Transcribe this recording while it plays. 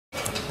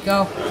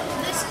Go.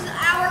 This is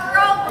our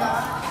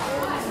robot.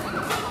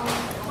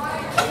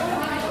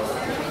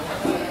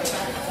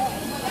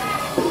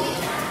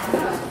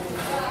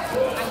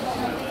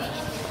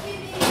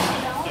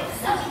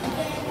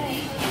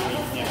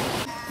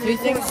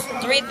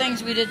 Three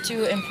things we did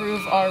to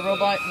improve our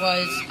robot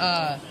was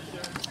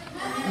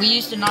we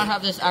used to not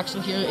have this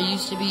axle here. It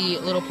used to be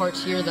little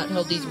parts here that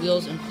held these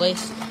wheels in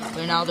place,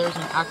 but now there's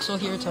an axle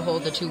here to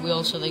hold the two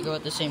wheels so they go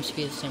at the same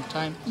speed at the same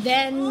time.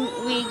 Then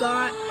we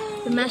got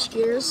the mesh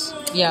gears.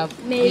 Yeah,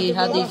 we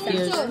had these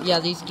gears. Yeah,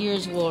 these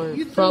gears were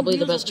probably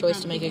the best choice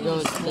to make it go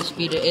at the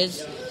speed it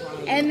is.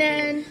 And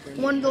then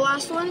the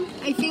last one,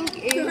 I think,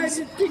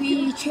 is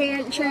we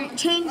changed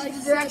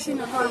the direction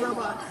of our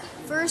robot.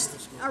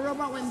 First, our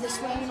robot went this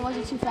way and it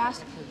wasn't too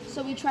fast,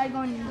 so we tried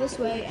going this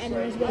way and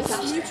it was way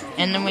faster.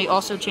 And then we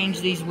also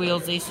changed these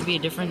wheels. They used to be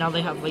different. Now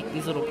they have like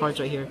these little parts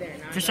right here.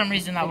 For some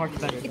reason, that worked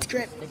better. It's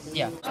grip.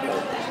 Yeah.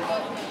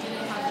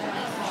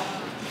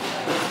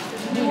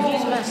 Dude,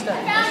 he's messed up.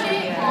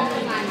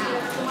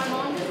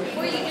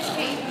 Or you just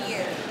came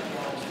here.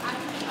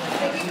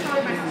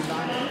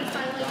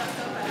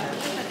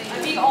 I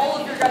think all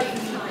of your guys.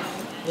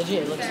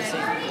 Legit, it looks the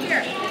same.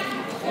 Here.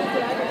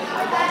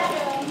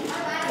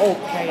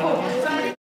 Okay.